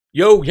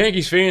Yo,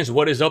 Yankees fans,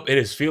 what is up? It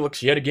is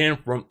Felix yet again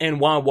from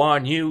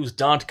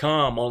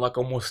NYYNEWS.com. Hola,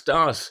 como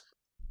estas?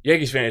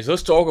 Yankees fans,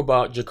 let's talk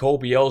about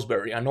Jacoby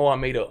Ellsbury. I know I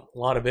made a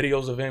lot of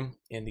videos of him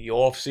in the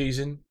off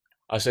season.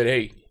 I said,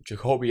 hey,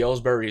 Jacoby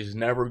Ellsbury is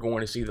never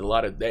going to see the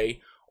light of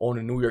day on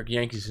the New York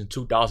Yankees in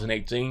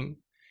 2018.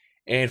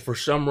 And for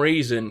some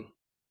reason,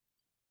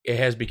 it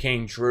has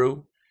become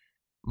true.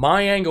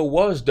 My angle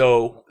was,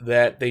 though,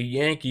 that the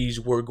Yankees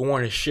were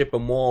going to ship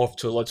him off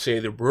to, let's say,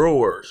 the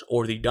Brewers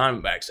or the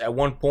Diamondbacks. At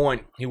one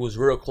point, he was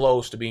real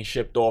close to being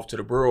shipped off to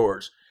the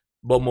Brewers,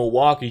 but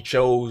Milwaukee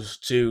chose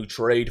to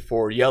trade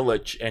for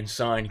Yelich and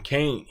sign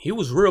Kane. He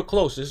was real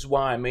close. This is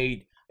why I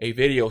made a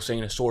video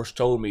saying a source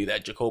told me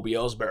that Jacoby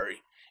Ellsbury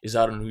is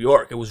out of New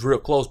York. It was real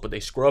close, but they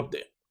scrubbed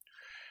it.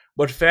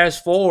 But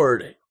fast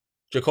forward,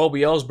 Jacoby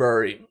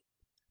Ellsbury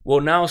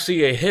will now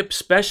see a hip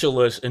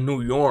specialist in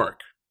New York.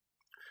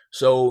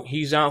 So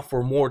he's out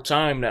for more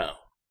time now.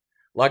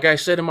 Like I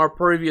said in my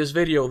previous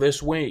video this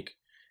week,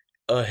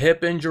 a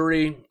hip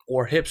injury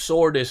or hip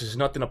soreness is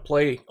nothing to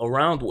play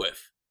around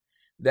with.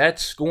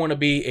 That's going to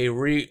be a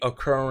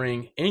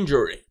reoccurring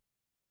injury.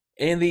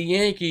 And the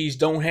Yankees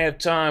don't have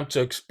time to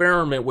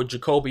experiment with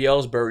Jacoby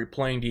Ellsbury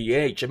playing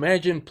DH.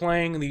 Imagine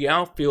playing the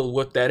outfield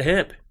with that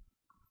hip.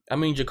 I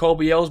mean,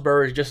 Jacoby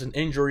Ellsbury is just an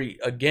injury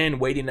again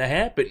waiting to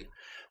happen.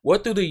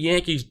 What do the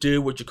Yankees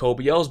do with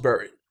Jacoby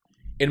Ellsbury?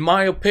 In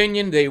my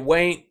opinion, they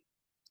wait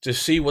to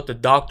see what the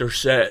doctor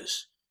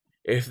says.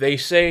 If they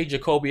say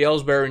Jacoby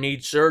Ellsbury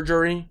needs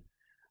surgery,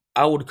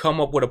 I would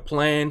come up with a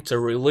plan to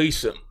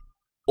release him.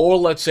 Or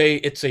let's say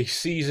it's a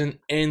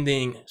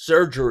season-ending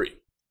surgery.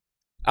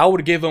 I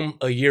would give him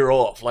a year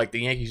off, like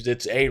the Yankees did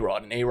to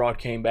A-Rod, and A-Rod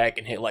came back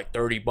and hit like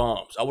 30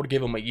 bombs. I would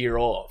give him a year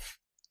off.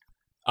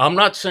 I'm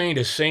not saying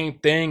the same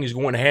thing is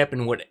going to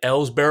happen with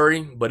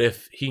Ellsbury, but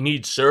if he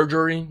needs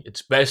surgery,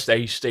 it's best that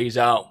he stays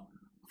out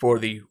for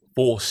the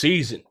full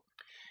season,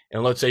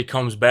 and let's say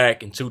comes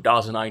back in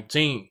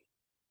 2019.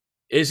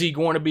 Is he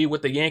going to be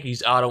with the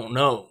Yankees? I don't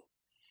know.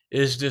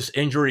 Is this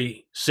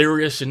injury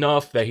serious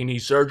enough that he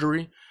needs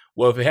surgery?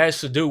 Well, if it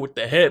has to do with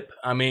the hip,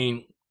 I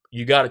mean,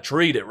 you got to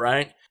treat it,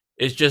 right?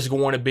 It's just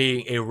going to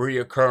be a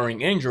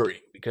reoccurring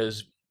injury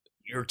because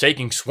you're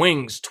taking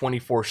swings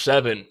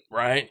 24/7,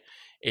 right?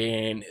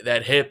 And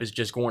that hip is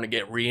just going to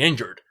get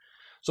re-injured.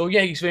 So,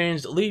 Yankees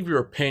fans, leave your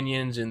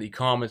opinions in the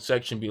comment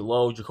section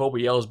below.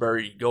 Jacoby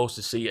Ellsbury goes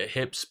to see a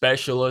hip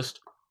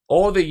specialist.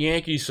 Are the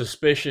Yankees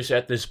suspicious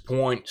at this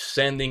point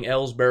sending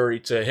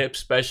Ellsbury to a hip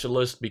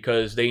specialist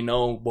because they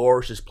know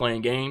Boras is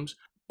playing games?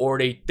 Or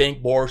they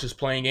think Boras is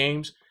playing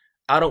games?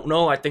 I don't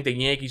know. I think the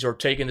Yankees are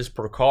taking this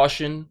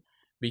precaution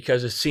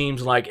because it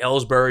seems like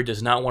Ellsbury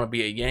does not want to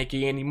be a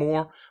Yankee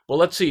anymore. But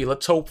let's see.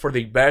 Let's hope for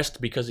the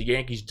best because the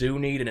Yankees do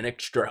need an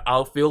extra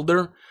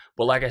outfielder.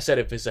 But like I said,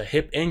 if it's a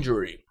hip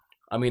injury,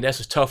 I mean, that's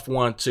a tough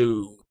one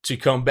to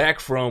come back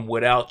from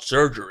without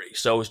surgery.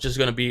 So it's just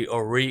going to be a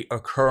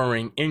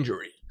reoccurring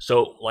injury.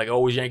 So, like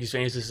always, Yankees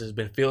fans, this has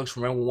been Felix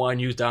from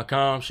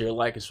NYYNEWS.com. Share,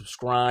 like, and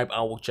subscribe.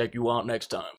 I will check you out next time.